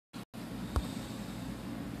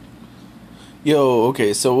Yo,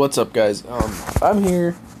 okay, so what's up, guys? I'm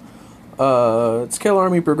here. It's Kale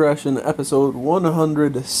Army Progression, episode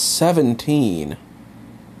 117.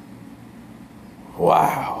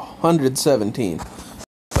 Wow, 117.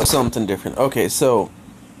 Something different. Okay, so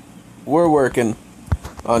we're working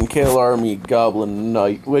on Kale Army Goblin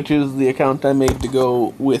Knight, which is the account I made to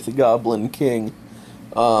go with Goblin King.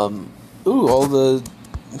 All the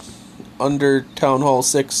under Town Hall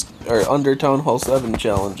 6 or under Town Hall 7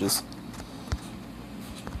 challenges.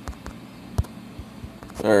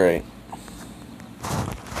 Alright.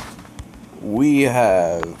 We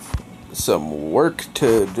have some work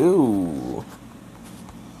to do.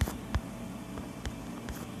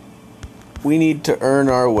 We need to earn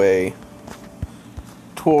our way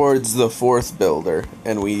towards the 4th builder,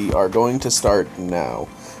 and we are going to start now.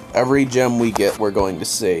 Every gem we get, we're going to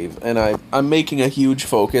save, and I'm making a huge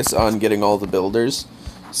focus on getting all the builders,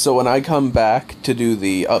 so when I come back to do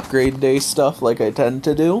the upgrade day stuff like I tend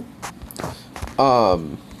to do,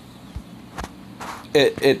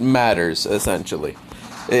 it matters, essentially.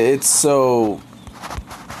 It's so...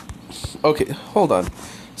 Okay, hold on.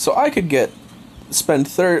 So I could spend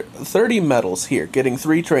 30 medals here, getting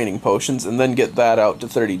 3 training potions, and then get that out to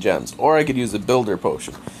 30 gems. Or I could use a builder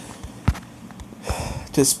potion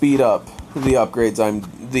to speed up the upgrades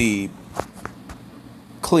the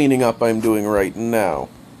cleaning up I'm doing right now.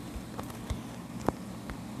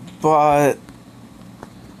 But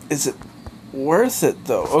is it worth it,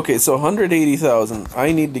 though? Okay, so 180,000.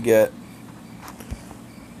 I need to get...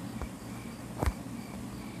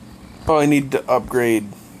 Oh, I need to upgrade...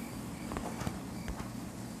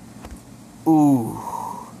 Ooh.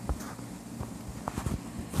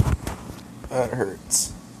 That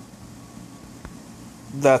hurts.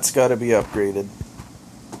 That's gotta be upgraded.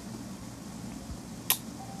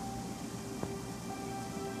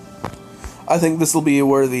 I think this will be a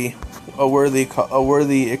worthy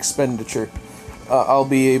expenditure. I'll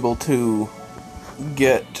be able to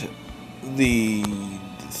get the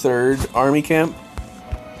 3rd army camp.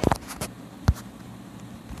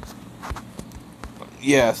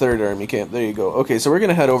 Yeah, 3rd army camp. There you go. Okay, so we're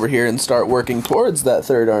gonna head over here and start working towards that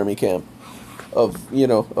 3rd army camp of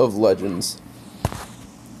legends.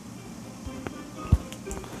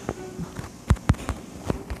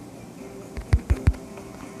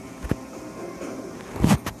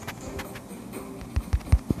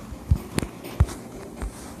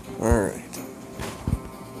 Alright.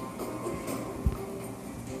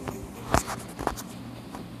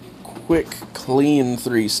 Quick, clean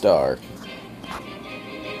 3-star.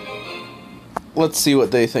 Let's see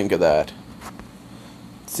what they think of that.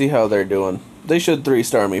 See how they're doing. They should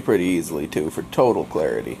 3-star me pretty easily, too, for total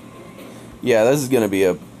clarity. Yeah, this is gonna be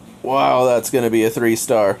a... Wow, that's gonna be a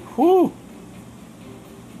 3-star. Whew!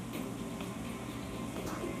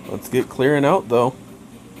 Let's get clearing out, though.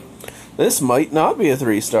 This might not be a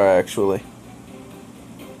 3-star, actually.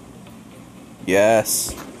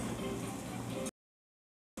 Yes.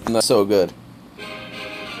 That's so good.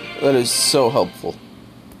 That is so helpful.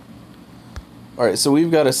 Alright, so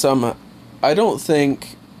we've got to I don't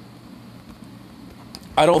think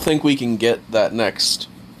we can get that next...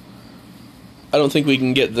 I don't think we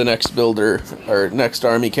can get the next builder, or next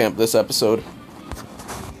army camp this episode.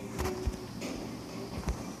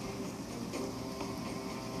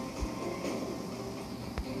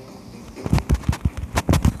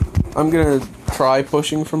 I'm gonna try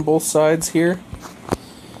pushing from both sides here.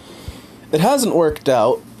 It hasn't worked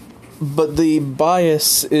out, but the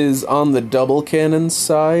bias is on the double cannon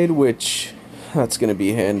side, which, that's gonna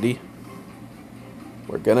be handy.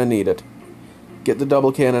 We're gonna need it. Get the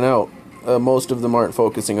double cannon out. Most of them aren't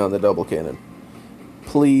focusing on the double cannon.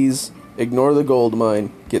 Please, ignore the gold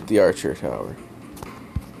mine, get the archer tower.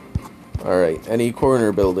 Alright, any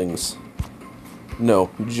corner buildings? No,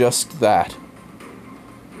 just that.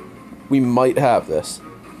 We might have this.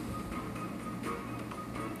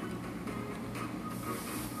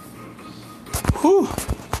 Whew!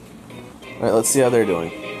 Alright, let's see how they're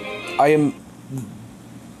doing.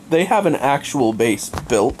 They have an actual base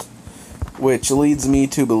built, which leads me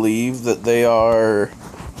to believe that they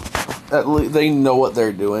know what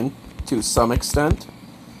they're doing, to some extent.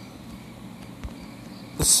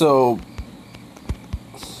 So...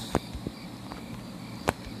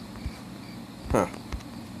 Huh.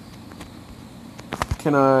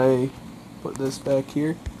 Can I put this back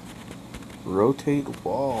here? Rotate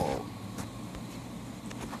wall.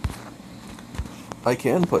 I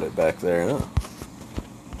can put it back there, huh?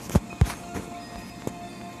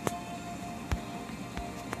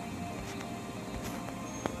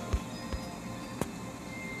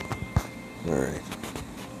 Alright.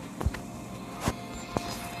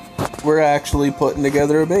 We're actually putting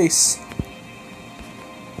together a base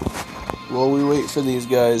while we wait for these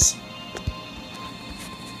guys.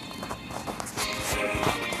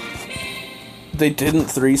 They didn't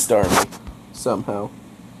 3-star me, somehow.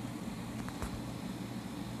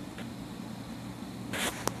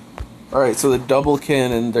 Alright, so the double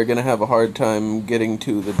cannon, they're gonna have a hard time getting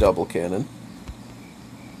to the double cannon.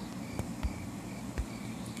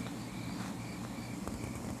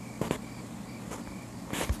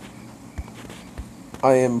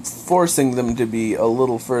 I am forcing them to be a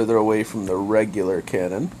little further away from the regular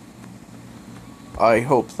cannon. I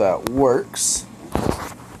hope that works.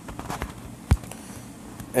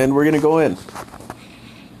 And we're gonna go in.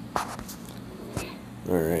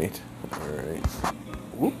 Alright, alright.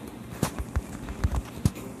 Whoop.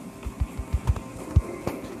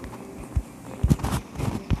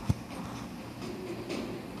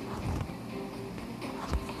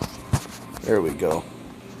 There we go.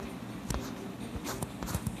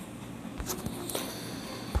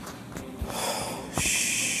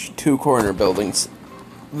 Two corner buildings.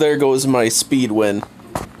 There goes my speed win.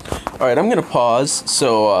 Alright, I'm gonna pause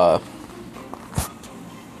so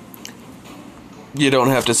you don't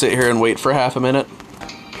have to sit here and wait for half a minute.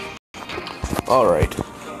 Alright.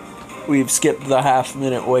 We've skipped the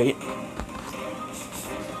half-minute wait.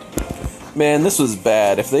 Man, this was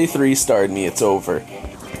bad. If they 3-starred me, it's over.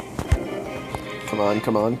 Come on,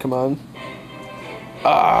 come on, come on.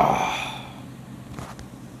 Ah.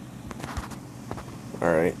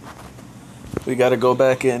 Alright. We gotta go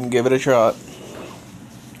back in, give it a shot.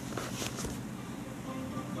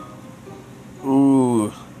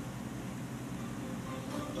 Ooh.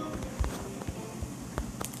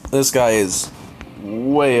 This guy is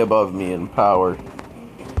way above me in power.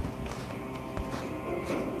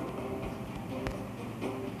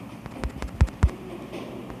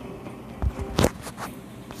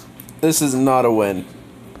 This is not a win.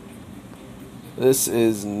 This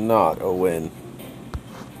is not a win.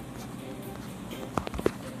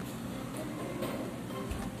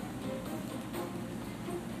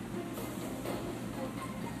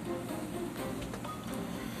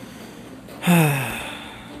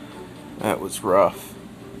 That was rough.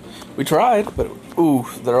 We tried, but ooh,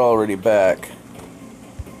 they're already back.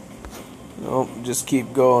 Nope, just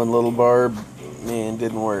keep going, little barb. Man,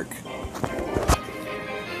 didn't work.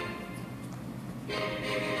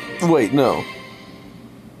 Wait, no.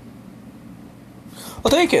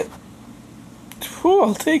 I'll take it. Whew,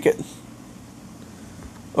 I'll take it.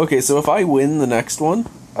 Okay, so if I win the next one,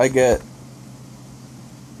 I get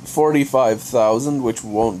 45,000, which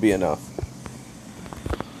won't be enough.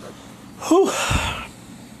 Whew.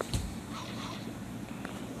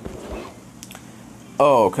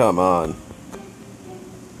 Oh, come on.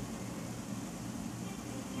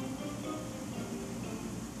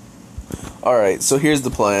 Alright, so here's the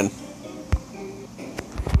plan.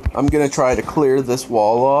 I'm gonna try to clear this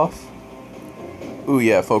wall off. Ooh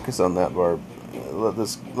yeah, focus on that, Barb. Let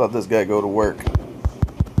this guy go to work.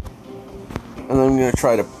 And then I'm gonna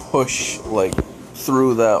try to push, like,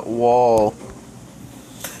 through that wall.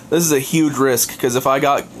 This is a huge risk, because if I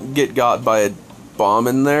get got by a bomb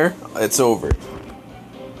in there, it's over.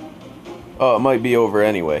 Oh, it might be over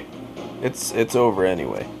anyway. It's over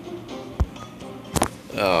anyway.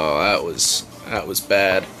 Oh, that was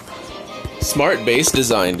bad. Smart base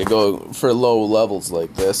design to go for low levels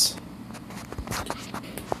like this.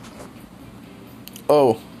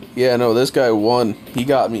 Oh, yeah, no, this guy won. He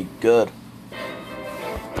got me good.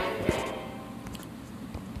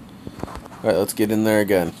 Alright, let's get in there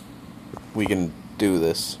again. We can do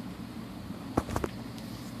this.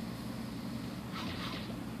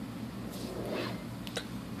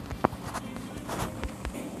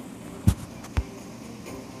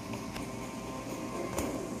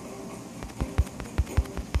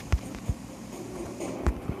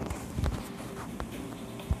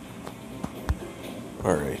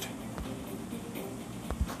 Alright.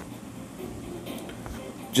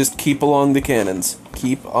 Just keep along the cannons.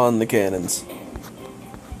 Keep on the cannons.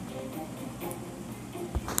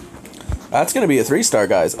 That's gonna be a 3-star,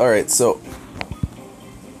 guys. Alright, so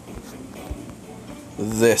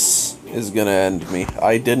this is gonna end me.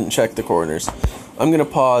 I didn't check the corners. I'm gonna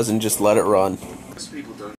pause and just let it run.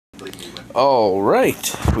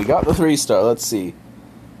 Alright. We got the 3-star. Let's see.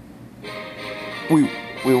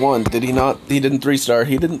 We won. Did he not? He didn't 3-star.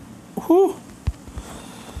 He didn't. Whew.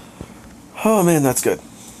 Oh man, that's good.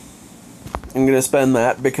 I'm gonna spend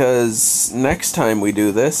that because next time we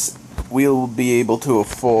do this, we'll be able to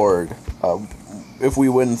afford. If we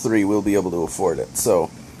win 3, we'll be able to afford it.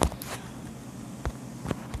 So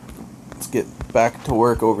let's get back to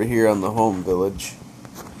work over here on the home village.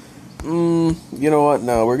 You know what?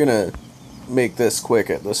 No, we're gonna make this quick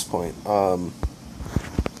at this point.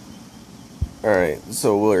 Alright,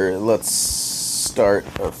 so let's start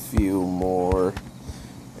a few more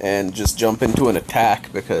and just jump into an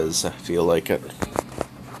attack because I feel like it.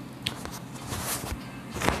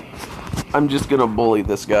 I'm just gonna bully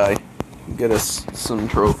this guy, get us some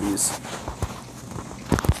trophies.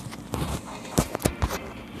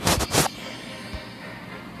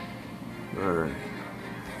 Alright.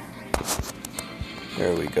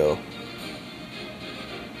 There we go.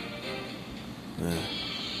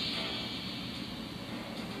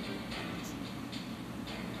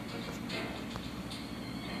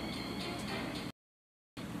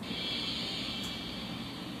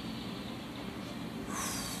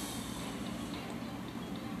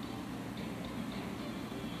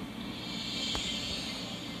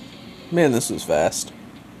 Man, this was fast.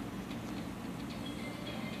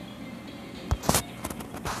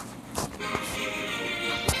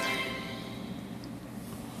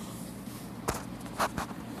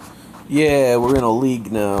 Yeah, we're in a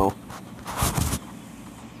league now.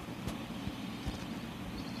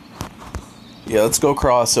 Yeah, let's go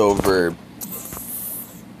cross over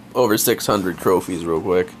 600 trophies real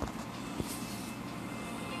quick.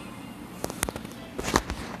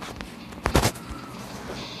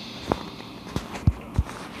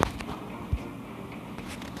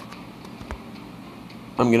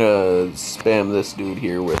 I'm gonna spam this dude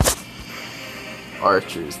here with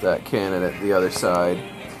archers, that cannon at the other side.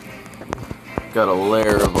 Got a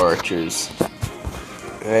lair of archers.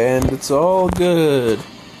 And it's all good.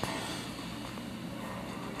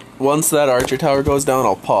 Once that archer tower goes down,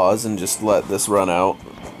 I'll pause and just let this run out.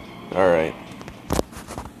 Alright.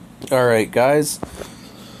 Alright, guys.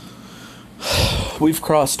 We've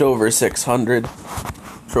crossed over 600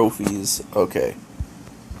 trophies. Okay.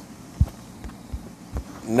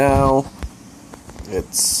 Now,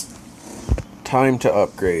 it's time to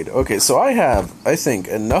upgrade. Okay, so I have, I think,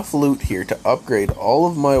 enough loot here to upgrade all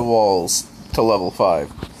of my walls to level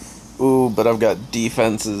 5. Ooh, but I've got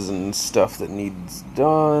defenses and stuff that needs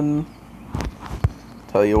done.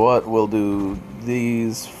 Tell you what, we'll do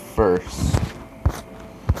these first.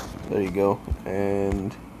 There you go.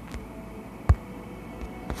 And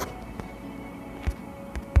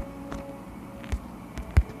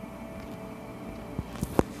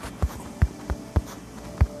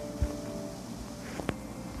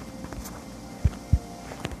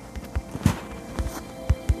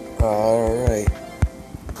alright.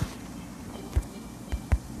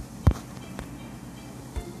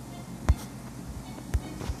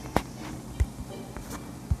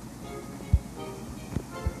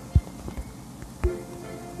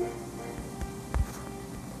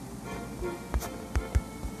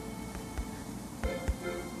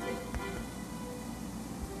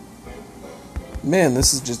 Man,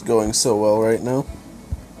 this is just going so well right now.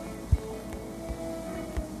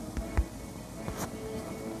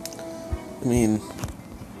 I mean,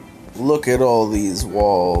 look at all these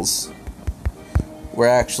walls. We're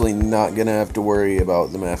actually not gonna have to worry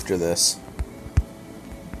about them after this.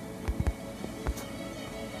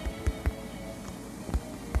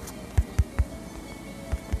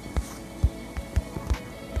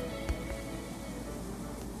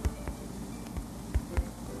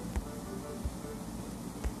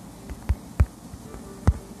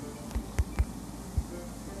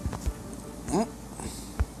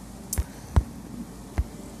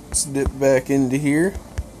 Let's dip back into here.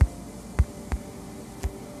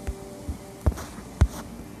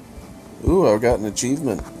 Ooh, I've got an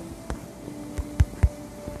achievement.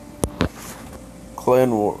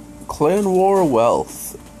 Clan War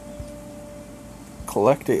wealth.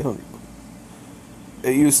 Collect 800.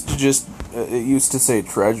 It used to say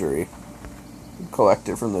treasury. Collect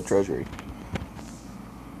it from the treasury.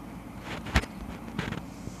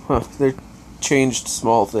 Huh, they changed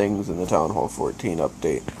small things in the Town Hall 14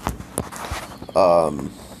 update.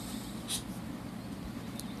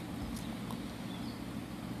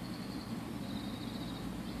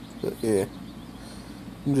 But yeah,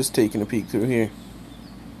 I'm just taking a peek through here.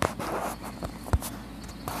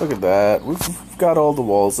 Look at that. We've got all the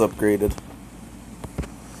walls upgraded.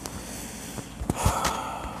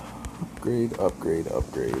 Upgrade, upgrade,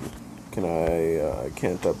 upgrade. Can I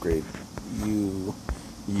can't upgrade you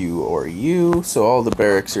or you. So all the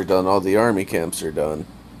barracks are done, all the army camps are done.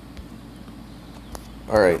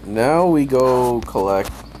 Alright, now we go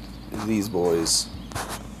collect these boys.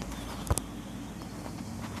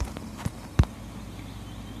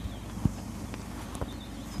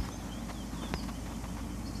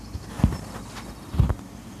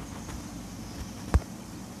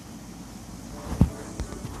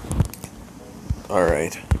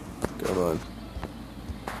 Alright. Come on.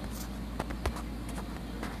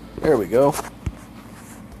 There we go.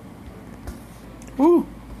 Woo!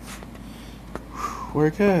 We're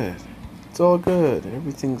good. It's all good.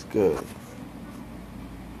 Everything's good.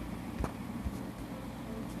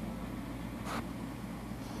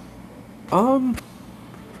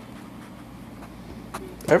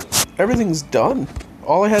 Everything's done.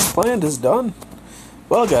 All I had planned is done.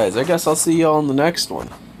 Well, guys, I guess I'll see y'all in the next one.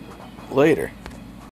 Later.